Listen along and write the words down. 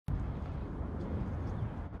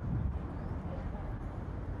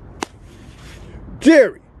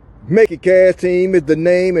Gerry, Make It Cash Team is the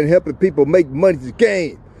name, and helping people make money's the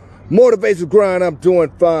game. Motivational grind, I'm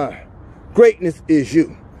doing fine. Greatness is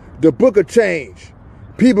you. The book of change.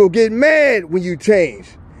 People get mad when you change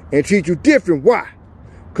and treat you different. Why?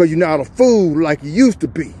 Because you're not a fool like you used to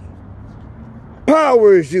be.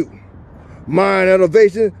 Power is you. Mind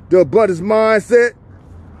elevation, the abundance mindset.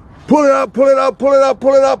 Pull it up, pull it up, pull it up,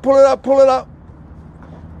 pull it up, pull it up, pull it up.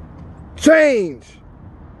 Change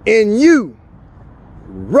in you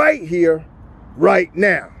right here, right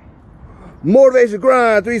now. Motivation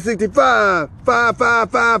grind 365, 5,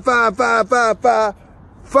 5, 5, 5, 5, 5, 5,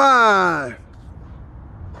 5.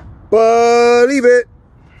 Believe it.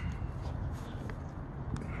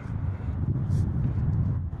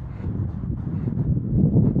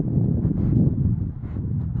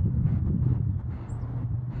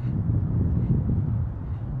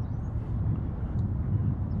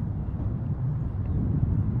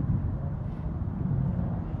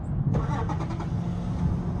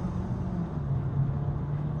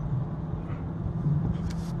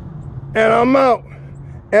 And I'm out,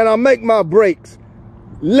 and I make my breaks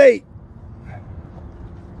late